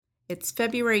It's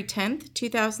February 10th,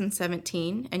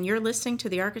 2017, and you're listening to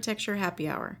the Architecture Happy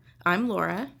Hour. I'm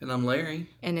Laura. And I'm Larry.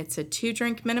 And it's a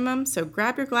 2-drink minimum, so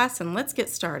grab your glass and let's get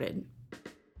started.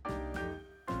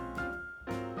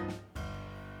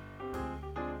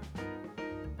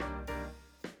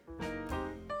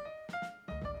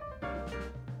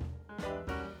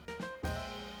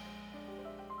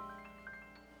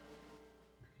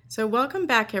 So welcome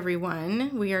back,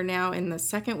 everyone. We are now in the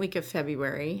second week of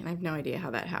February, and I have no idea how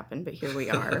that happened, but here we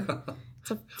are.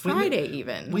 It's a Friday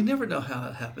even. We never know how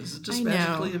it happens. It just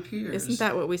magically appears. Isn't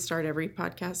that what we start every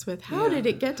podcast with? How did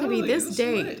it get to be this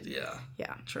date?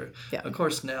 Yeah. True. Yeah. Of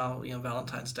course, now,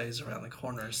 Valentine's Day is around the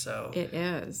corner, so it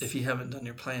is. If you haven't done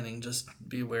your planning, just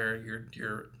be aware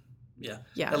you're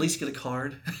at least get a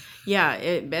card.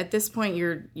 At this point,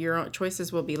 your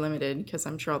choices will be limited because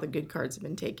I'm sure all the good cards have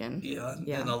been taken.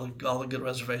 And all the good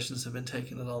reservations have been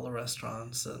taken at all the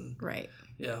restaurants. And right.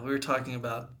 Yeah, we were talking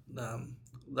about the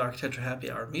Architecture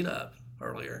Happy Hour meetup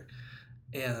earlier,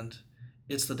 and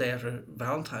it's the day after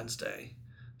Valentine's Day.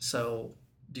 So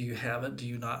do you have it? Do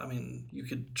you not? I mean, you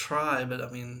could try, but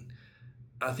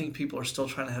I think people are still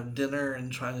trying to have dinner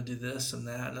and trying to do this and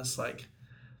that, and it's like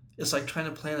trying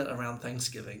to plan it around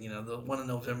Thanksgiving. The one in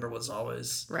November was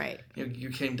always right. You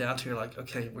came down to, you're like,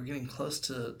 okay, we're getting close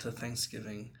to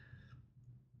Thanksgiving.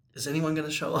 Is anyone going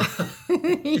to show up?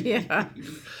 Yeah.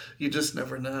 You just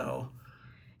never know.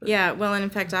 Yeah, well, and in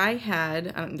fact, I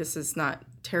had, this is not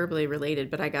terribly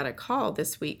related, but I got a call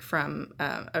this week from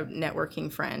a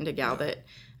networking friend, a gal that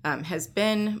has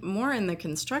been more in the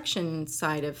construction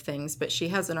side of things, but she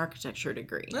has an architecture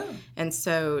degree. Oh. And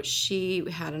so she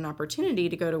had an opportunity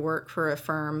to go to work for a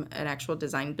firm, an actual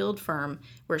design build firm,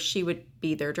 where she would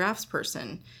be their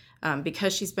draftsperson.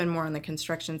 Because she's been more on the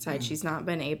construction side, she's not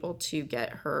been able to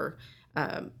get her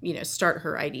start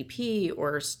her IDP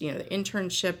or, the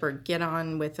internship or get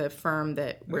on with a firm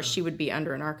where she would be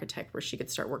under an architect where she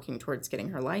could start working towards getting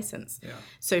her license. Yeah.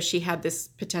 So she had this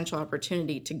potential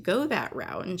opportunity to go that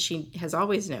route, and she has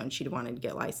always known she'd wanted to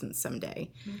get licensed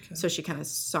someday. Okay. So she kind of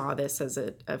saw this as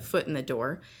a foot in the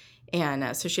door.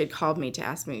 And so she had called me to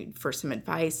ask me for some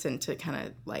advice and to kind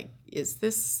of like, is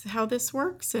this how this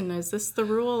works? And is this the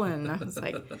rule? And I was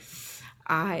like...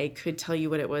 I could tell you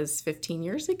what it was 15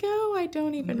 years ago. I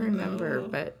don't even remember,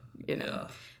 but Yeah.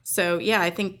 So I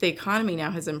think the economy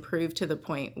now has improved to the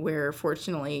point where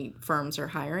fortunately firms are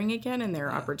hiring again, and there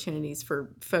are opportunities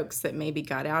for folks that maybe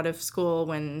got out of school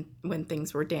when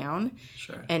things were down.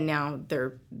 Sure. And now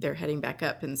they're heading back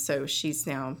up. And so she's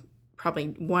now probably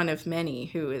one of many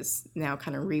who is now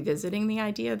kind of revisiting the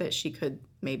idea that she could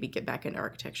maybe get back into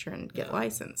architecture and get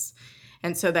licensed.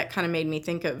 And so that kind of made me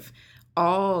think of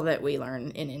all that we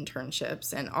learn in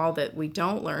internships and all that we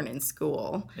don't learn in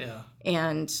school,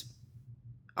 and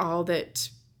all that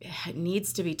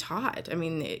needs to be taught. I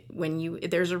mean,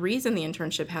 there's a reason the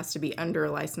internship has to be under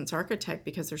a licensed architect,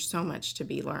 because there's so much to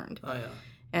be learned. Oh, yeah.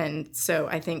 And so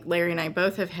I think Larry and I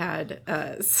both have had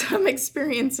some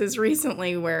experiences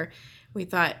recently where we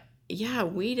thought,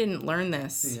 we didn't learn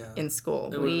this in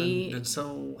school. It would have been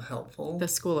so helpful. The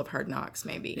School of Hard Knocks,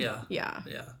 maybe. Yeah.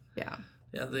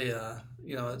 Yeah,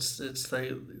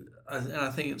 I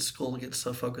think at school gets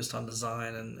so focused on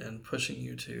design and pushing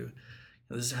you to,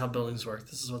 this is how buildings work,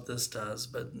 this is what this does,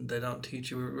 but they don't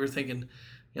teach you. We're thinking,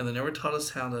 they never taught us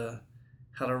how to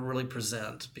really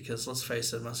present, because let's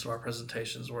face it, most of our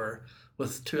presentations were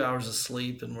with 2 hours of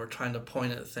sleep, and we're trying to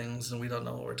point at things and we don't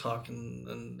know what we're talking,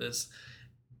 and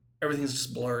everything's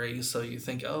just blurry. So you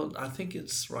think, I think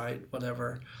it's right,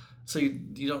 whatever. So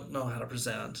you don't know how to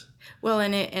present. Well,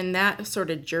 in that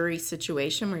sort of jury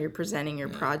situation where you're presenting your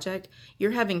project,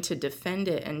 you're having to defend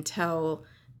it and tell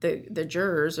the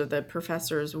jurors or the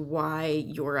professors why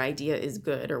your idea is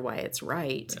good or why it's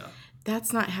right. Yeah.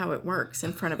 That's not how it works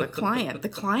in front of a client. The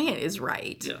client is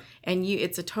right. Yeah. And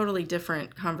it's a totally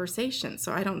different conversation.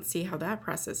 So I don't see how that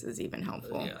process is even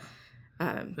helpful.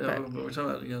 But we're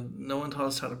talking about, no one taught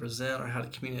us how to present or how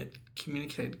to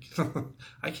communicate.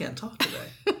 I can't talk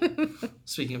today.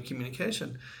 Speaking of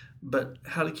communication, but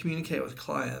how to communicate with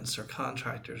clients or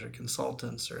contractors or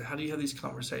consultants, or how do you have these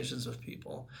conversations with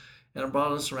people? And it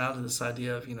brought us around to this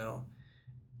idea of,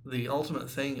 the ultimate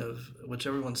thing of which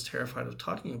everyone's terrified of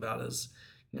talking about is,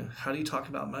 how do you talk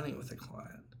about money with a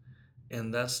client?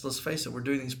 And that's, let's face it, we're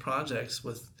doing these projects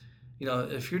with,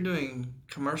 if you're doing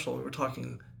commercial, we're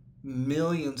talking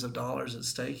millions of dollars at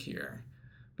stake here.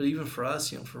 But even for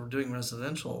us, if we're doing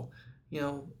residential,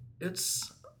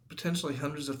 it's potentially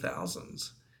hundreds of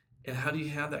thousands. And how do you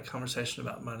have that conversation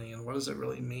about money, and what does it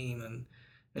really mean?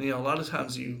 And a lot of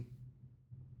times you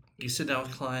sit down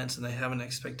with clients and they have an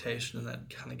expectation, and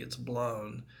that kind of gets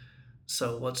blown.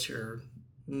 So what's your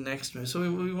next move? So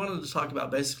we wanted to talk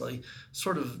about basically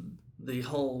sort of the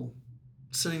whole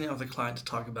sitting down with the client to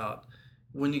talk about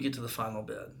when you get to the final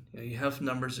bid. You have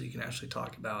numbers that you can actually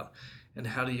talk about, and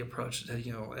how do you approach it?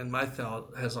 And my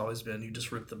thought has always been you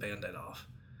just rip the Band-Aid off.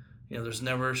 There's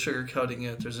never sugarcoating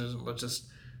it. Let's just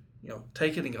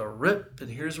take it and go rip, and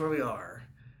here's where we are,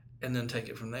 and then take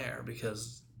it from there,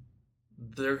 because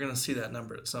they're going to see that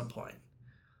number at some point.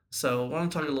 So I want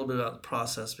to talk a little bit about the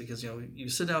process, because you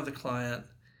sit down with the client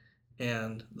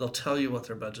and they'll tell you what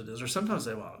their budget is, or sometimes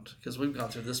they won't, because we've gone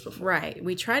through this before. Right.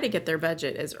 We try to get their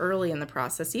budget as early in the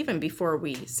process, even before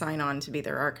we sign on to be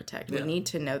their architect. We need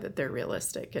to know that they're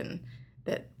realistic and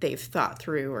that they've thought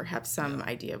through or have some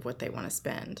idea of what they want to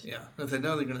spend. Yeah. If they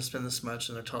know they're going to spend this much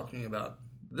and they're talking about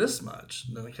this much,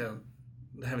 then they kind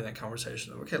of having that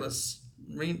conversation of, okay, let's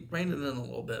rein it in a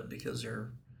little bit, because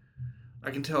I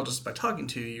can tell just by talking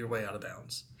to you, you're way out of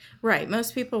bounds. Right.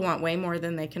 Most people want way more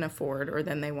than they can afford or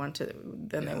than they want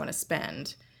to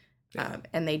spend.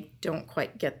 And they don't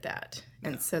quite get that.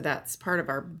 And so that's part of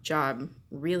our job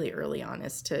really early on,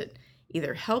 is to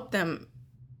either help them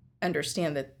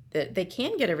understand that they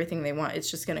can get everything they want. It's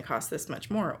just going to cost this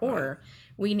much more. Or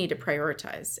we need to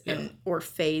prioritize or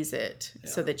phase it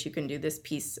so that you can do this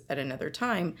piece at another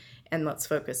time. And let's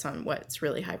focus on what's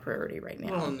really high priority right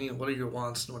now. Well, and what are your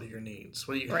wants and what are your needs?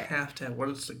 What do you have to have? What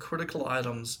are the critical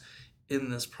items in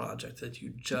this project that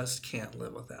you just can't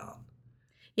live without?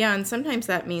 Yeah, and sometimes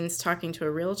that means talking to a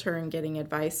realtor and getting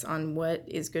advice on what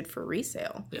is good for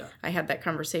resale. Yeah. I had that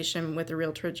conversation with a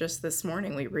realtor just this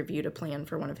morning. We reviewed a plan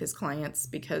for one of his clients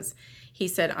because he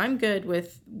said, I'm good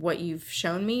with what you've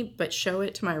shown me, but show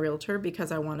it to my realtor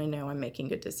because I want to know I'm making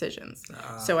good decisions.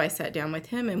 So I sat down with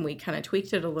him and we kind of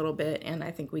tweaked it a little bit, and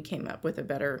I think we came up with a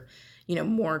better,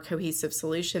 more cohesive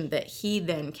solution that he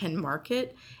then can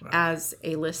market as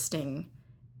a listing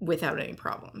without any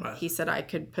problem. Right. He said I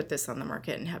could put this on the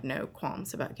market and have no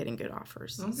qualms about getting good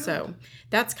offers. Oh, good. So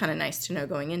that's kind of nice to know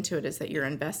going into it, is that your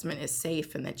investment is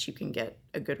safe and that you can get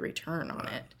a good return on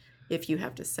it if you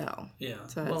have to sell. Yeah.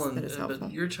 So that is helpful.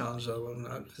 But your challenge,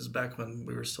 though, is back when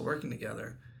we were still working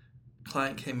together,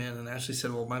 client came in and actually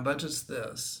said, well, my budget's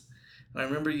this. And I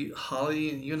remember you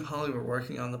and Holly were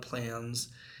working on the plans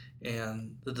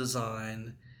and the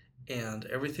design and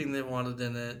everything they wanted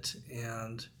in it,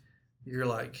 and you're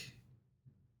like,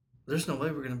 there's no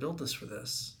way we're going to build this for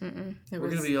this. We're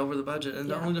going to be over the budget.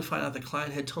 And only to find out the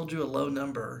client had told you a low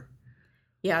number.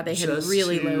 Yeah, they had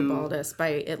really lowballed us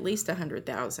by at least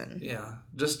 $100,000. Yeah,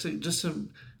 just to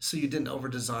so you didn't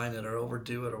over-design it or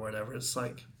overdo it or whatever. It's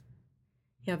like...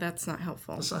 Yeah, that's not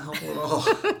helpful. That's not helpful at all.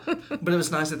 But it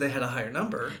was nice that they had a higher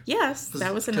number. Yes,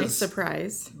 that was a nice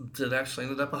surprise. It actually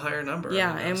ended up a higher number.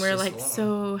 Yeah, and we're like,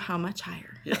 so how much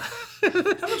higher? Yeah.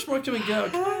 How much more can we go?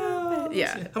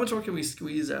 How much more can we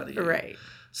squeeze out of you? Right.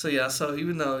 So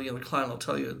even though the client will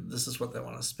tell you this is what they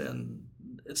want to spend,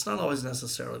 it's not always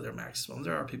necessarily their maximum.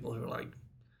 There are people who are like,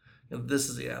 this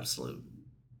is the absolute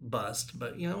bust.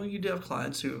 But you do have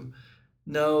clients who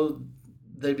know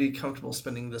they'd be comfortable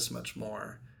spending this much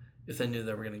more if they knew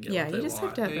they were going to get what they want. You just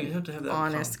have to have an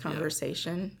honest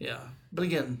conversation. Yeah. But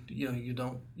again,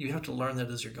 you have to learn that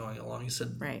as you're going along. You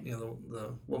said,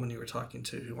 the woman you were talking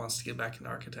to who wants to get back into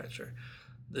architecture,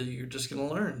 that you're just going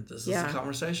to learn. This is the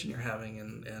conversation you're having,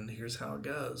 and here's how it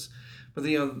goes. But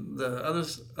the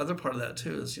other part of that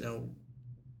too is,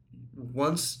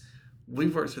 once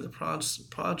we've worked through the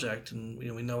project and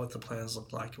we know what the plans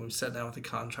look like, and we've sat down with the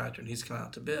contractor and he's come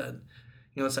out to bid,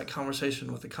 it's that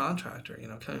conversation with the contractor,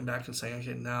 coming back and saying,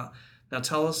 okay, now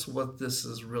tell us what this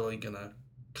is really going to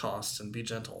cost, and be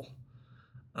gentle.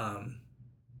 And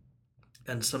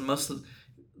so most of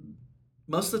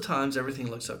the times everything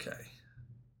looks okay.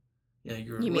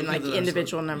 You mean like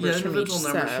individual numbers from each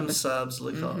sub? Yeah, individual numbers from subs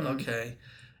look okay.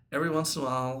 Every once in a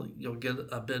while, you'll get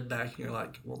a bid back, and you're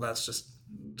like, well, that's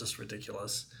just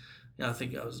ridiculous. I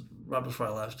think I was right before I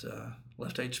left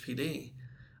HPD.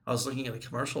 I was looking at a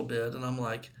commercial bid, and I'm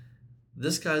like,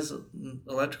 this guy's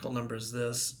electrical number is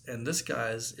this, and this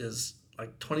guy's is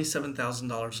like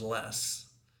 $27,000 less.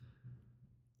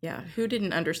 Yeah, who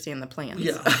didn't understand the plans?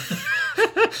 Yeah.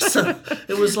 So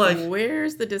it was like,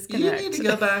 where's the disconnect? You need to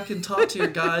go back and talk to your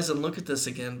guys and look at this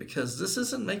again, because this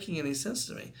isn't making any sense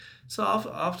to me. So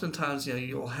oftentimes,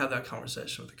 you'll have that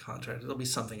conversation with the contractor. There'll be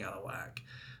something out of whack.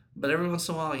 But every once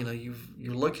in a while, you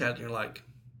look at it and you're like,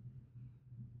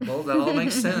 well, that all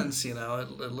makes sense. It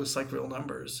looks like real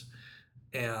numbers.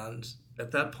 And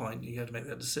at that point, you have to make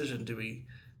that decision. Do we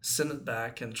send it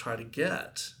back and try to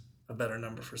get a better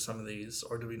number for some of these,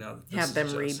 or do we know that have them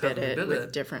rebid it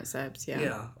with different subs?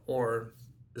 Yeah. Or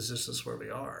is this just where we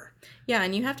are? Yeah,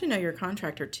 and you have to know your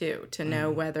contractor too, to know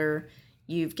whether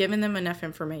you've given them enough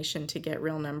information to get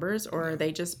real numbers, or are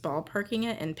they just ballparking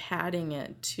it and padding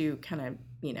it to kind of,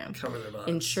 Cover their butts.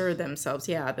 ensure themselves,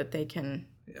 that they can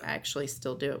actually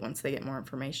still do it once they get more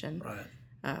information.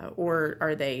 Right. Or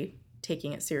are they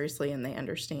taking it seriously and they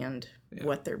understand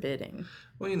what they're bidding?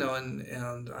 Well,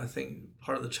 and I think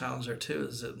part of the challenge there too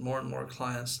is that more and more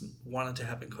clients want it to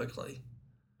happen quickly.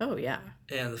 Oh, yeah.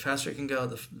 And the faster it can go,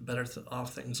 the better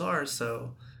off things are.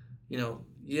 So,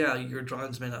 your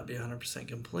drawings may not be 100%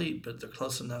 complete, but they're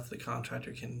close enough the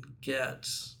contractor can get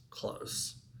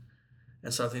close.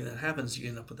 And so I think that happens, you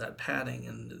end up with that padding,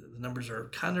 and the numbers are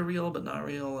kind of real, but not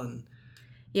real. And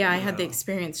I had the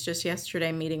experience just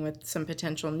yesterday meeting with some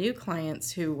potential new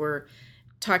clients who were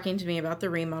talking to me about the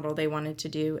remodel they wanted to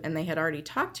do, and they had already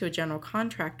talked to a general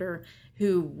contractor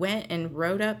who went and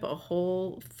wrote up a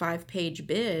whole 5-page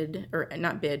bid, or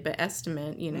not bid, but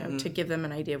estimate, to give them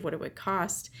an idea of what it would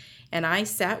cost. And I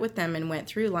sat with them and went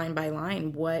through line by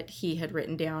line what he had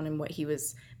written down and what he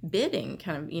was bidding.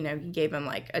 Kind of, he gave them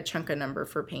like a chunk of number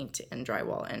for paint and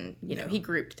drywall, and, he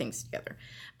grouped things together.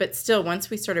 But still,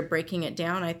 once we started breaking it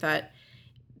down, I thought,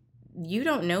 you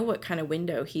don't know what kind of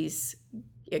window has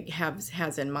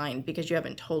in mind, because you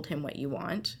haven't told him what you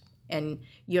want, and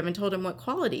you haven't told him what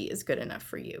quality is good enough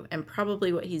for you, and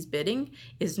probably what he's bidding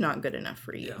is not good enough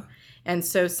for you. Yeah. And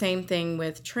so same thing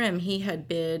with trim. He had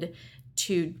bid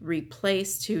to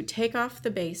take off the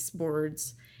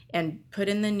baseboards and put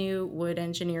in the new wood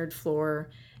engineered floor,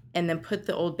 and then put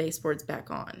the old baseboards back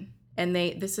on. And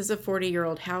this is a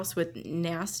 40-year-old house with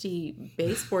nasty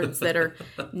baseboards that are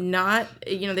not,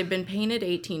 they've been painted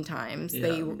 18 times.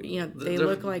 Yeah. They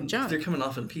look like junk. They're coming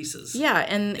off in pieces. Yeah,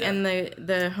 and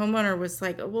the homeowner was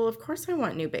like, well, of course I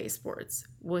want new baseboards.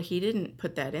 Well, he didn't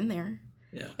put that in there.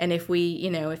 Yeah. And if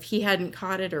if he hadn't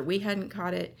caught it or we hadn't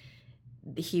caught it,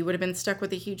 he would have been stuck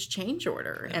with a huge change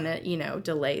order and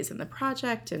delays in the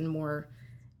project and more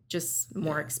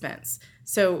expense.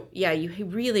 So you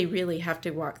really, really have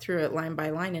to walk through it line by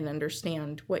line and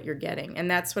understand what you're getting. And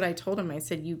that's what I told him. I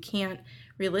said, you can't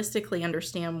realistically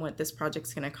understand what this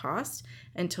project's going to cost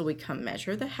until we come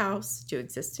measure the house, do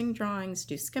existing drawings,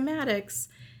 do schematics,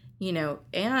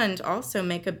 and also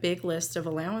make a big list of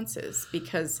allowances,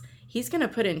 because he's going to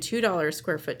put in $2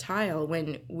 square foot tile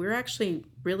when we're actually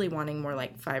really wanting more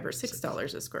like $5 or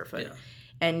 $6 a square foot. Yeah.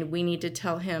 And we need to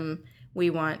tell him we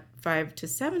want $5 to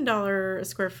 $7 a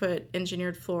square foot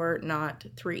engineered floor, not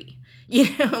 $3.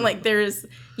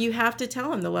 You have to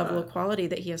tell him the level of quality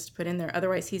that he has to put in there.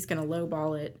 Otherwise, he's going to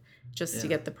lowball it just to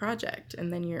get the project,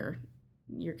 and then you're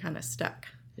kind of stuck.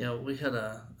 Yeah, we had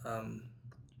a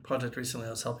project recently.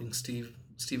 I was helping Steve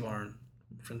Arn,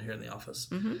 a friend here in the office.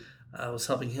 Mm-hmm. I was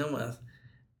helping him with,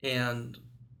 and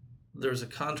there was a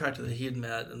contractor that he had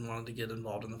met and wanted to get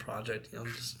involved in the project.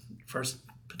 Just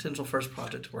potential first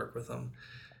project to work with him.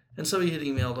 And so he had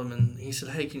emailed him, and he said,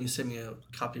 hey, can you send me a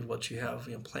copy of what you have,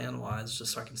 plan-wise,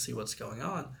 just so I can see what's going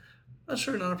on?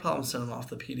 Sure, not a problem. Send him off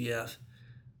the PDF.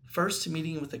 First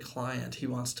meeting with the client, he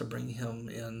wants to bring him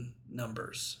in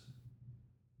numbers.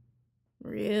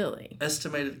 Really?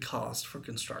 Estimated cost for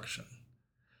construction.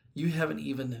 You haven't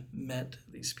even met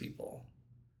these people,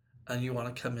 and you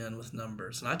want to come in with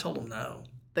numbers. And I told him no.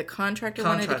 The contractor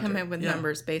wanted to come in with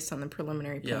numbers based on the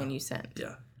preliminary plan you sent.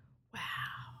 Yeah. Wow.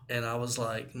 And I was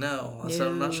like, no. I said,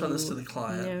 I'm not showing this to the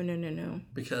client. No.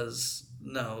 Because,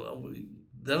 they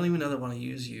don't even know they want to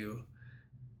use you.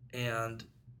 And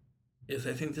if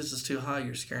they think this is too high,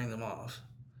 you're scaring them off.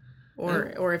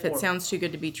 Or if it sounds too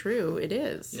good to be true, it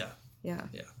is. Yeah.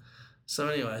 So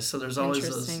anyway, there's always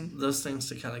those things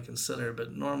to kind of consider.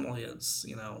 But normally it's,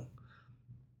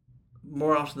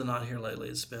 more often than not here lately,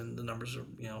 it's been the numbers are,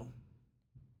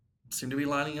 seem to be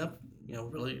lining up,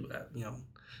 really,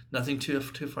 nothing too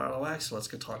far out of whack. So let's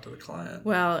go talk to the client.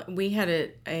 Well, we had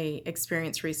a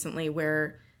experience recently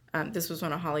where this was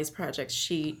one of Holly's projects.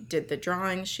 She did the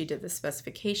drawings, she did the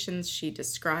specifications, she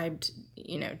described,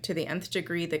 to the nth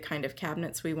degree the kind of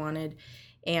cabinets we wanted,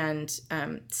 and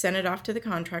sent it off to the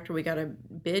contractor. We got a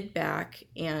bid back,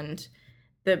 and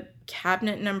the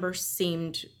cabinet number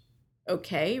seemed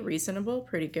okay, reasonable,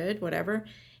 pretty good, whatever.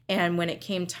 And when it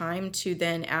came time to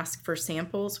then ask for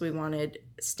samples, we wanted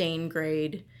stain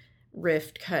grade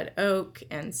rift cut oak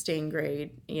and stain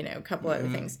grade, a couple other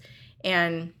things.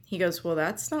 And he goes, well,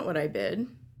 that's not what I bid.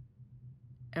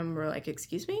 And we're like,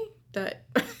 excuse me?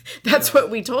 That's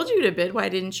what we told you to bid. Why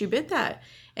didn't you bid that?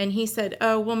 And he said,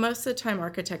 oh, well, most of the time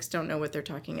architects don't know what they're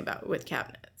talking about with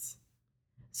cabinets.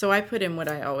 So I put in what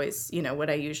I always, what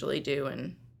I usually do.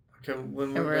 And okay,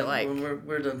 when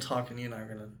we're done talking, you and I are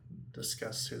going to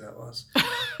discuss who that was.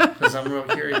 Because I'm real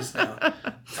curious now.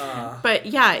 But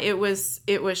yeah, it was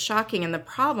shocking, and the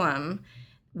problem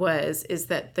is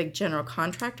that the general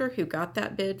contractor who got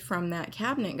that bid from that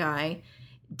cabinet guy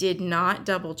did not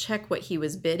double check what he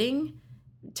was bidding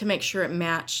to make sure it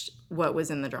matched what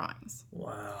was in the drawings.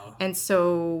 Wow. And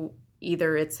so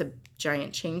either it's a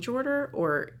giant change order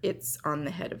or it's on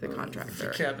the head of the contractor.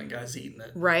 The cabinet guy's eating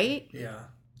it. Right? Yeah.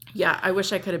 Yeah, I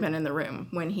wish I could have been in the room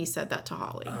when he said that to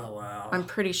Holly. Oh, wow. I'm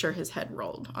pretty sure his head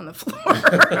rolled on the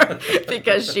floor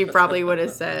because she probably would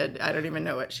have said, I don't even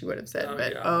know what she would have said,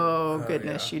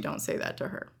 goodness, you don't say that to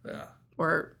her. Yeah.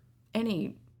 Or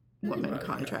any woman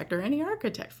contractor, any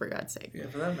architect, for God's sake. Yeah,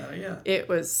 for that matter, yeah. It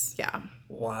was,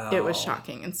 Wow. It was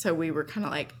shocking. And so we were kind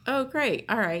of like, oh, great.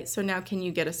 All right. So now can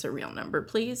you get us a real number,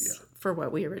 please, for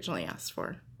what we originally asked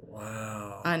for?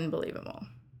 Wow. Unbelievable.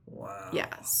 Wow.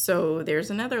 Yeah. So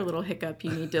there's another little hiccup you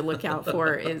need to look out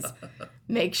for is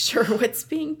make sure what's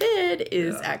being bid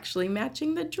is actually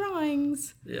matching the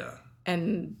drawings. Yeah.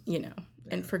 And,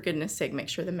 and for goodness sake, make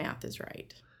sure the math is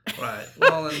right. Right.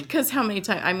 Well, because how many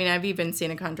times? I mean, I've even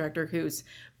seen a contractor who's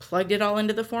plugged it all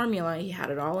into the formula. He had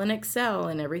it all in Excel,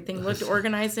 and everything looked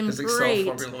organized and great.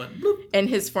 Excel formula went bloop. And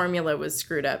his formula was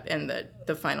screwed up, and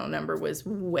the final number was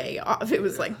way off. It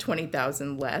was like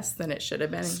 20,000 less than it should have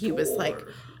been. And he was like,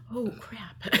 "Oh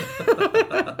crap!"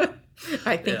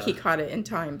 I think he caught it in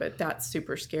time, but that's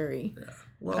super scary. Yeah.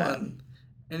 Well,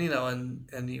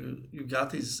 and you got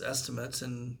these estimates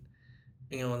and.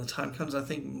 When the time comes, I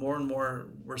think more and more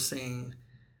we're seeing,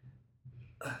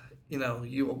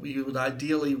 you would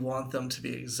ideally want them to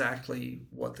be exactly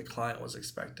what the client was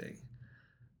expecting.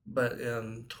 But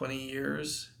in 20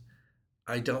 years,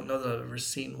 I don't know that I've ever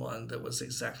seen one that was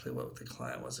exactly what the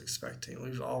client was expecting.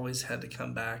 We've always had to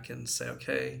come back and say,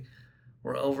 okay,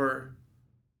 we're over,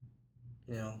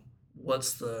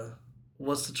 what's the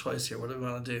choice here? What do we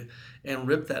want to do? And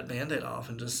rip that Band-Aid off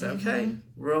and just say, okay,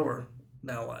 we're over.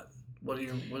 Now what? What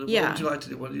would you like to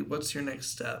do? What's your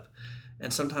next step?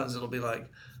 And sometimes it'll be like,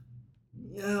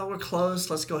 yeah, we're close.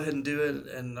 Let's go ahead and do it.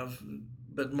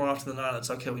 But more often than not, it's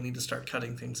okay. We need to start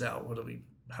cutting things out.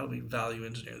 How do we value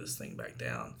engineer this thing back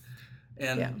down?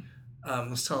 And I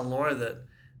was telling Laura that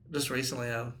just recently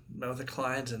I met with a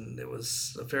client and it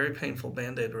was a very painful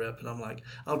Band-Aid rip. And I'm like,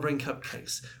 I'll bring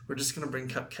cupcakes. We're just going to bring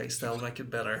cupcakes. That'll make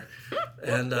it better.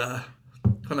 And,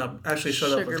 when I actually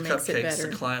showed up with cupcakes,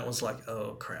 the client was like,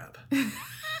 oh, crap.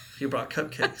 You brought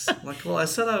cupcakes. I'm like, well, I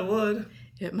said I would.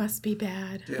 It must be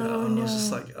bad. Oh, no. I was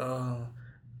just like, oh.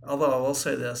 Although I will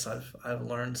say this, I've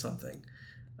learned something.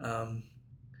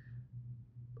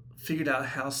 Figured out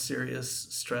how serious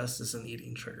stress is an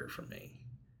eating trigger for me.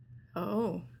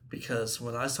 Oh. Because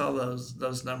when I saw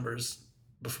those numbers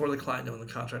before the client knew when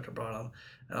the contractor brought them,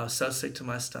 and I was so sick to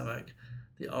my stomach,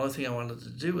 the only thing I wanted to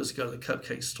do was go to the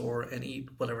cupcake store and eat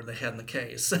whatever they had in the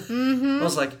case. Mm-hmm. I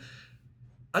was like,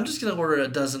 I'm just going to order a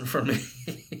dozen for me.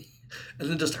 And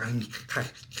then just...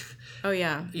 Oh,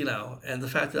 yeah. And the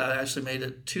fact that I actually made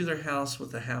it to their house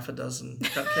with a half a dozen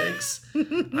cupcakes,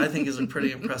 I think is a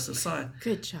pretty impressive sign.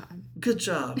 Good job. Good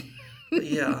job. But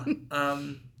yeah.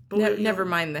 Never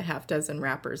mind the half dozen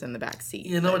wrappers in the back seat.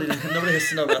 Yeah, nobody has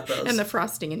to know about those. And the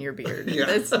frosting in your beard.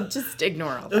 Just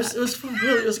ignore all that. It was fun.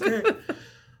 Really, it was great.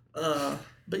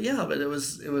 But it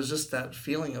was just that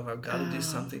feeling of I've got to do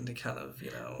something to kind of,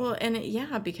 Well, and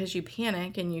because you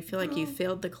panic and you feel like you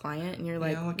failed the client and you're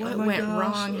like, what went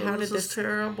wrong? How did this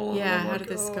terrible? Yeah, how did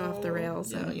this go off the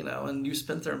rails? Yeah, and you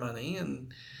spent their money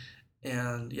and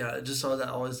it just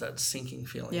always that sinking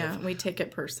feeling. Yeah, we take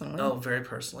it personally. Oh, very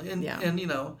personally. And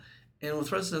and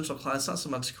with residential clients, not so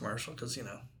much commercial because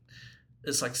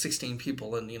it's like 16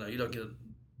 people and you don't get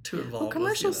too involved. Well,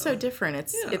 commercial's so different.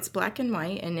 It's black and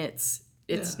white and it's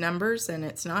numbers and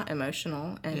it's not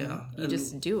emotional and you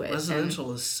just do it.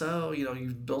 Residential is so,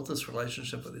 you've built this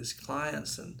relationship with these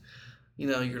clients and,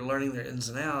 you're learning their ins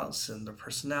and outs and their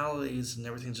personalities and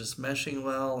everything's just meshing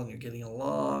well and you're getting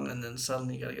along and then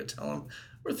suddenly you got to go tell them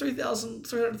we're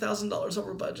 $300,000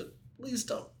 over budget. Please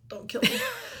don't kill me.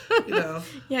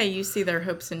 Yeah, you see their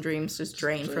hopes and dreams just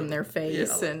drain from their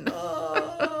face and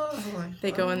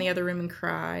they go in the other room and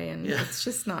cry and it's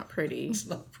just not pretty. It's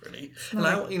not pretty. And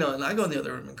I go in the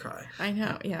other room and cry. I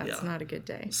know. Yeah, it's not a good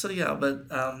day. So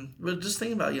but just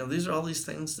thinking about, these are all these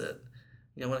things that,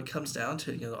 when it comes down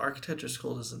to, the architecture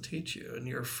school doesn't teach you and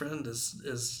your friend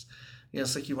is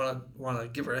it's like you want to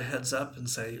give her a heads up and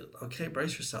say, okay,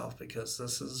 brace yourself because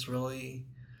this is really...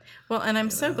 Well, and I'm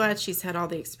so glad she's had all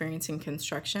the experience in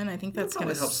construction. I think that's going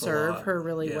to serve her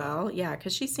really well. Yeah,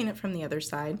 because she's seen it from the other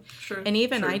side. Sure. And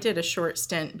even I did a short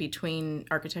stint between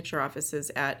architecture offices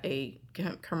at a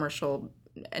commercial,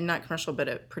 not commercial, but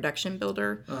a production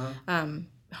builder.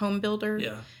 home builder.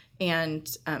 Yeah. And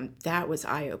that was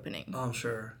eye-opening. Oh, I'm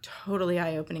sure. Totally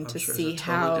eye-opening to sure see it's a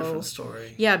totally how different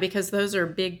story. Yeah, because those are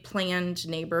big planned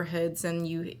neighborhoods, and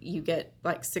you get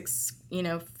like 6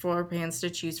 floor plans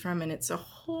to choose from, and it's a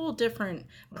whole different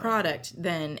product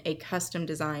than a custom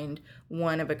designed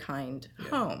one of a kind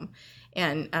home.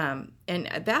 And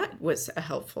that was a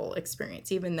helpful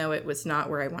experience, even though it was not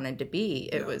where I wanted to be.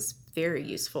 It was very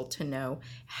useful to know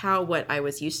how what I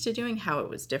was used to doing, how it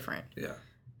was different. Yeah.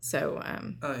 So,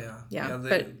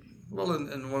 well,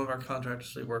 and one of our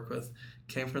contractors we work with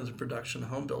came from the production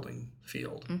home building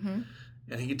field. Mm-hmm.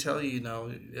 And he could tell you,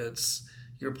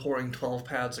 you're pouring 12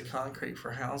 pads of concrete for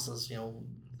houses,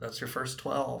 that's your first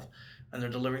 12. And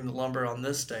they're delivering the lumber on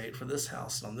this date for this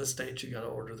house. And on this date, you got to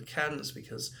order the cabinets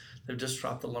because they've just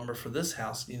dropped the lumber for this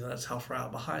house. That's how far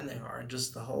out behind they are. And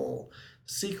just the whole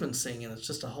sequencing, and it's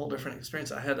just a whole different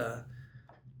experience. I had a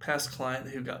past client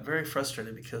who got very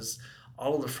frustrated because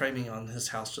all of the framing on his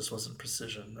house just wasn't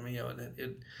precision. I mean,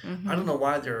 I don't know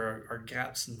why there are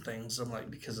gaps and things. I'm like,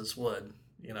 because it's wood.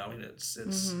 It's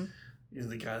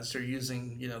the guys are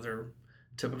using, their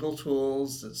typical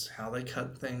tools. It's how they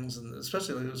cut things, and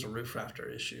especially there was a roof rafter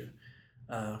issue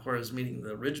where I was meeting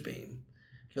the ridge beam.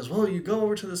 He goes, well, you go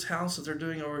over to this house that they're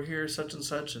doing over here, such and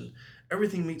such, and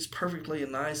everything meets perfectly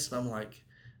and nice. And I'm like,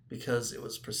 because it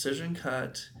was precision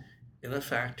cut in a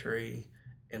factory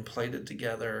and plated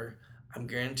together. I'm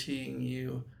guaranteeing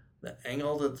you the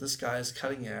angle that this guy is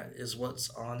cutting at is what's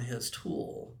on his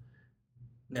tool.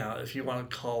 Now, if you want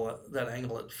to call that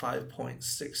angle at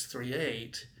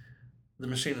 5.638, the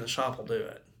machine in the shop will do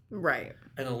it. Right.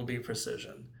 And it'll be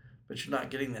precision. But you're not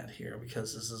getting that here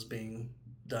because this is being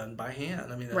done by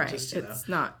hand. I mean, right. It's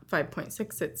not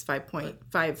 5.6, it's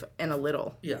 5.5 and a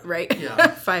little. Yeah. Right? Yeah.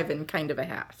 5 and kind of a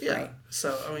half. Yeah. Right?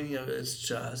 So, I mean, it's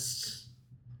just...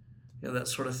 that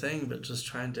sort of thing, but just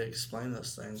trying to explain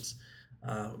those things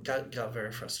got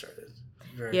very frustrated.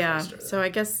 Very frustrated. So I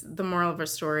guess the moral of our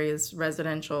story is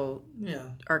residential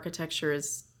architecture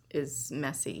is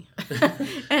messy,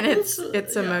 and it's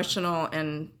emotional,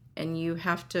 and you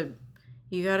got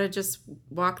to just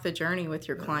walk the journey with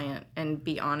your client and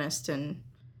be honest and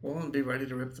be ready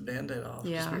to rip the Band-Aid off.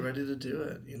 Yeah. Just be ready to do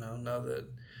it. Know that.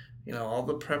 All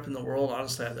the prep in the world,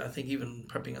 honestly, I think even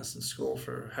prepping us in school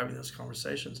for having those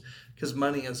conversations, because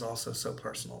money is also so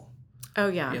personal. Oh,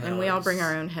 yeah. And we all bring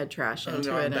our own head trash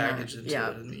into it. Baggage into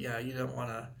it. And you don't want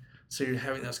to. So you're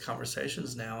having those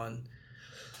conversations now, and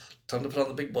time to put on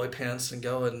the big boy pants and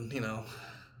go and,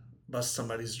 bust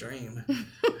somebody's dream.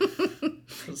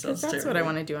 That's what I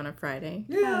want to do on a Friday.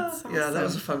 Yeah. Awesome. Yeah, that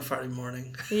was a fun Friday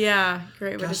morning. Yeah.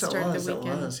 Great way to start the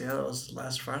weekend. That was. Yeah, that was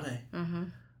last Friday. Mm-hmm.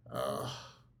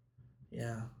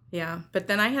 Yeah. Yeah. But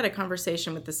then I had a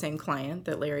conversation with the same client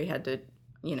that Larry had to,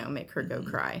 make her go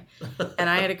cry. And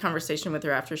I had a conversation with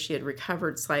her after she had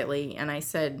recovered slightly. And I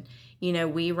said,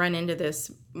 we run into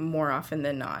this more often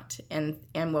than not.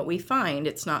 And what we find,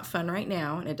 it's not fun right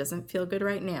now and it doesn't feel good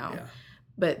right now. Yeah.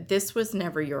 But this was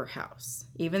never your house.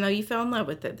 Even though you fell in love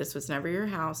with it, this was never your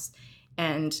house.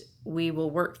 And we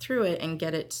will work through it and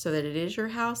get it so that it is your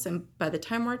house. And by the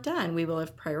time we're done, we will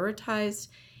have prioritized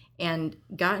and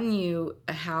gotten you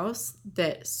a house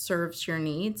that serves your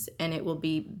needs, and it will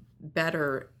be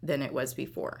better than it was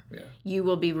before. Yeah. You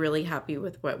will be really happy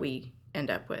with what we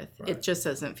end up with. Right. It just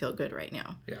doesn't feel good right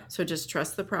now. Yeah. So just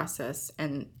trust the process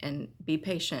and be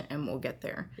patient, and we'll get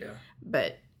there. Yeah.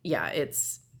 But yeah,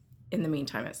 it's in the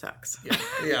meantime it sucks. Yeah.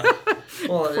 Yeah.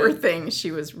 Well, Poor thing.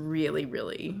 She was really,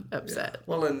 really upset. Yeah.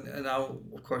 Well, and I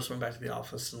of course went back to the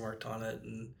office and worked on it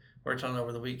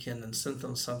over the weekend and sent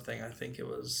them something. I think it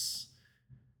was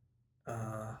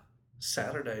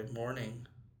Saturday morning.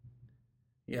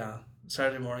 Yeah,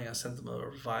 Saturday morning I sent them a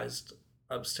revised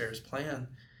upstairs plan,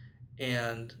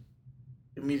 and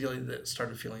immediately they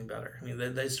started feeling better. I mean,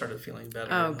 they started feeling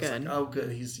better. Oh, good. Like, oh,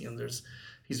 good.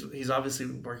 He's obviously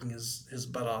working his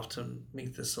butt off to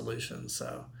meet this solution.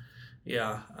 So,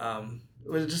 yeah,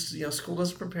 it just school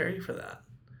doesn't prepare you for that.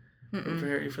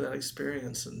 Prepare you for that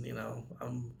experience, and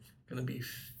I'm gonna be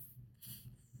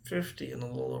 50 in a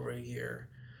little over a year,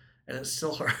 and it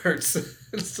still hurts.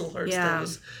 It still hurts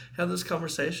to have those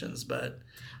conversations, but.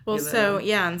 Well,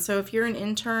 and so if you're an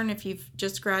intern, if you've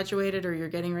just graduated or you're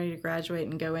getting ready to graduate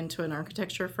and go into an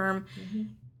architecture firm,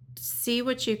 see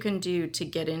what you can do to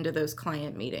get into those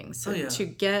client meetings. So to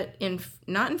get in,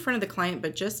 not in front of the client,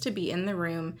 but just to be in the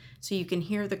room so you can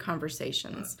hear the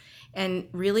conversations and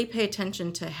really pay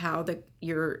attention to how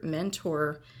your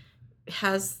mentor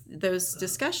has those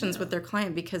discussions with their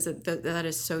client, because that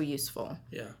is so useful.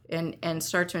 Yeah. And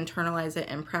start to internalize it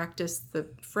and practice the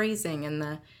phrasing and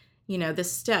the you know, the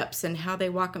steps and how they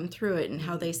walk them through it and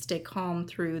how they stay calm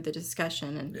through the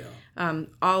discussion. And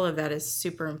all of that is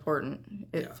super important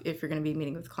if you're going to be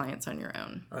meeting with clients on your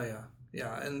own. Oh, yeah.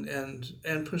 Yeah,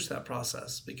 and push that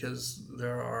process, because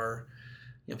there are,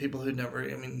 you know, people who never,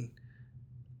 I mean,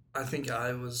 I think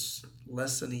I was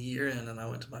less than a year in, and I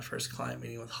went to my first client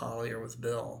meeting with Holly or with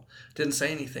Bill. Didn't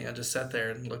say anything. I just sat there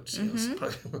and looked, you know,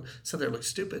 probably sat there and looked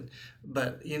stupid.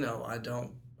 But, you know,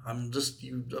 I'm just,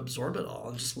 you absorb it all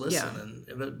and just listen.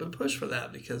 But push for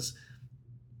that, because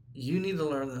you need to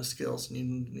learn those skills and you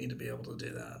need to be able to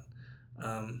do that.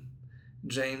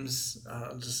 James,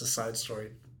 just a side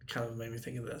story, kind of made me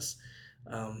think of this.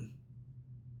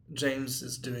 James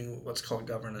is doing what's called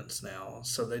governance now.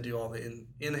 So they do all the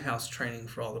in-house training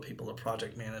for all the people, the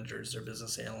project managers, their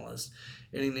business analysts,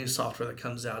 any new software that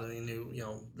comes out, any new, you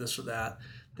know, this or that.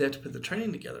 They have to put the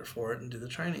training together for it and do the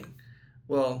training.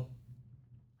 Well,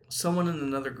 someone in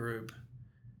another group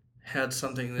had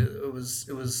something that it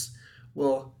was,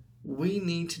 well, we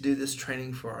need to do this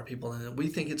training for our people, and we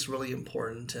think it's really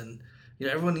important, and, you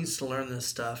know, everyone needs to learn this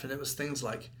stuff. And it was things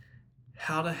like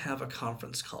how to have a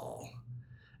conference call,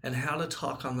 and how to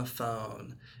talk on the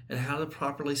phone, and how to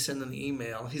properly send an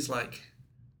email. He's like,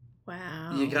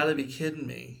 wow, you got to be kidding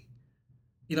me.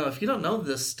 You know, if you don't know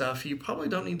this stuff, you probably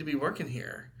don't need to be working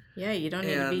here. Yeah, you don't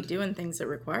need to be doing things that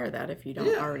require that if you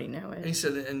don't already know it. And he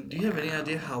said, and do you have any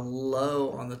idea how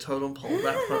low on the totem pole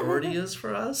that priority is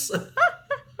for us?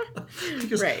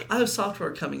 Because I have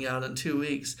software coming out in 2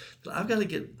 weeks that I've got to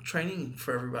get training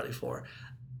for everybody for.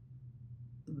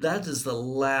 That is the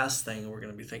last thing we're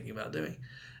going to be thinking about doing.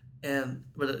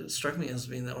 But it struck me as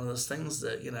being that one of those things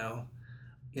that, you know,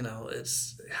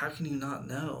 it's, how can you not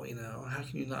know? You know, how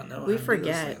can you not know? We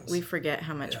forget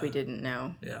how much we didn't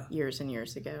know years and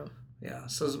years ago. Yeah.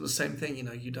 So it's the same thing. You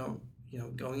know, you don't, you know,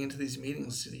 going into these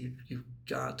meetings, you've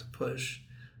got to push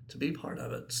to be part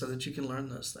of it so that you can learn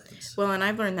those things. Well, and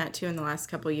I've learned that too in the last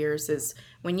couple of years, is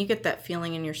when you get that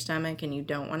feeling in your stomach and you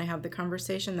don't want to have the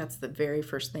conversation, that's the very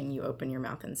first thing you open your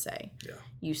mouth and say. Yeah.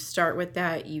 You start with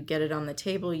that, you get it on the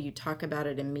table, you talk about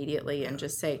it immediately and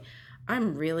just say,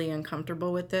 I'm really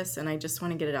uncomfortable with this and I just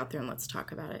want to get it out there and let's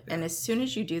talk about it. Yeah. And as soon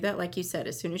as you do that, like you said,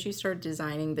 as soon as you start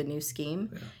designing the new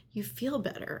scheme, you feel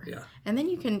better. Yeah. And then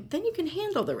you can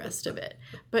handle the rest of it.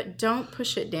 But don't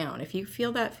push it down. If you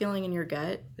feel that feeling in your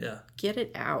gut, get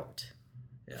it out.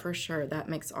 Yeah. For sure. That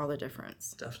makes all the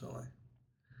difference. Definitely.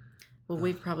 Well,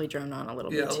 we've probably droned on a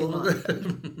little bit too long.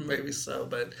 Bit. Maybe so,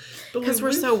 but because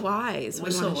we're so wise.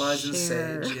 We're so wise and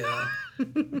sage, yeah.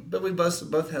 But we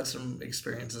both had some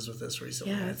experiences with this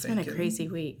recently. Yeah, it's been a crazy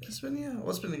week. It's been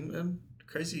it's been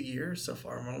a crazy year so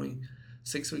far. I'm only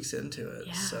 6 weeks into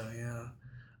it, so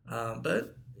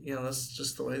but you know, that's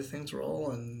just the way things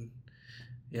roll, and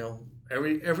you know,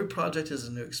 every project is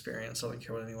a new experience. I don't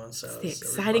care what anyone says. It's the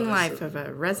exciting life of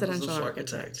a residential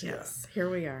architect. Yes, here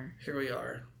we are. Here we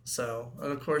are. So,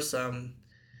 and of course,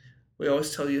 we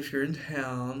always tell you, if you're in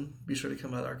town, be sure to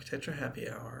come out to Architecture Happy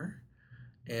Hour.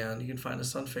 And you can find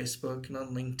us on Facebook and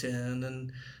on LinkedIn.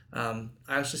 And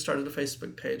I actually started a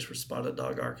Facebook page for Spotted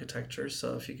Dog Architecture.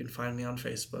 So if you can find me on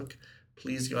Facebook,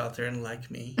 please go out there and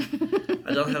like me.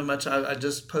 I don't have much. I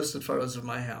just posted photos of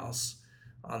my house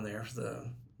on there,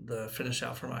 for the finish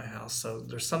out for my house. So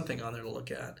there's something on there to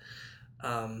look at.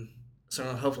 So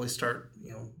I'll hopefully start,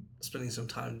 you know, spending some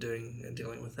time doing and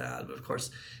dealing with that. But of course,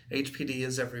 HPD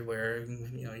is everywhere.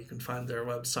 You know, you can find their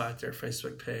website, their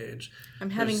Facebook page.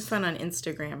 I'm having fun on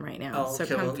Instagram right now, so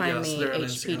come find me,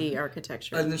 HPD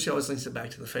Architecture. And then she always links it back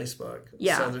to the Facebook.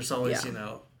 Yeah. So there's always, you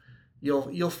know,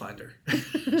 you'll find her.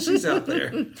 She's out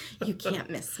there. You can't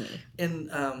miss me.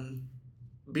 And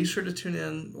be sure to tune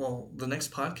in. Well, the next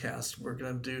podcast, we're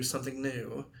going to do something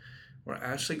new. We're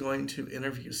actually going to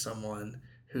interview someone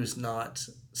who's not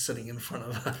sitting in front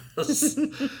of us.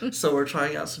 So we're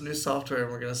trying out some new software,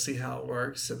 and we're going to see how it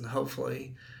works, and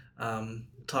hopefully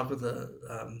talk with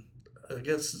I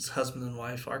guess it's husband and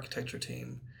wife architecture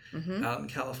team out in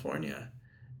California,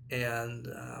 and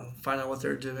find out what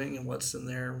they're doing and what's in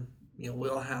their, you know,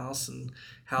 wheelhouse, and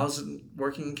how's it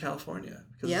working in California,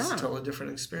 because it's a totally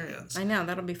different experience. I know,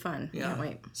 that'll be fun. Can't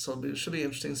wait. So it should be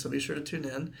interesting. So be sure to tune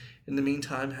in. In the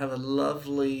meantime, have a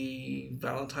lovely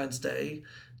Valentine's Day.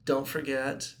 Don't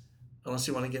forget, unless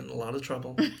you want to get in a lot of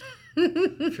trouble.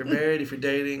 If you're married, if you're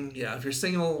dating, if you're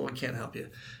single, we can't help you.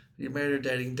 If you're married or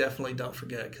dating, definitely don't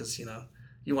forget, because, you know,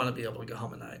 you want to be able to go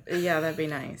home at night. Yeah, that'd be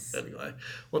nice. Anyway,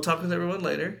 we'll talk with everyone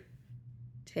later.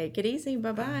 Take it easy.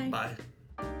 Bye-bye. Bye.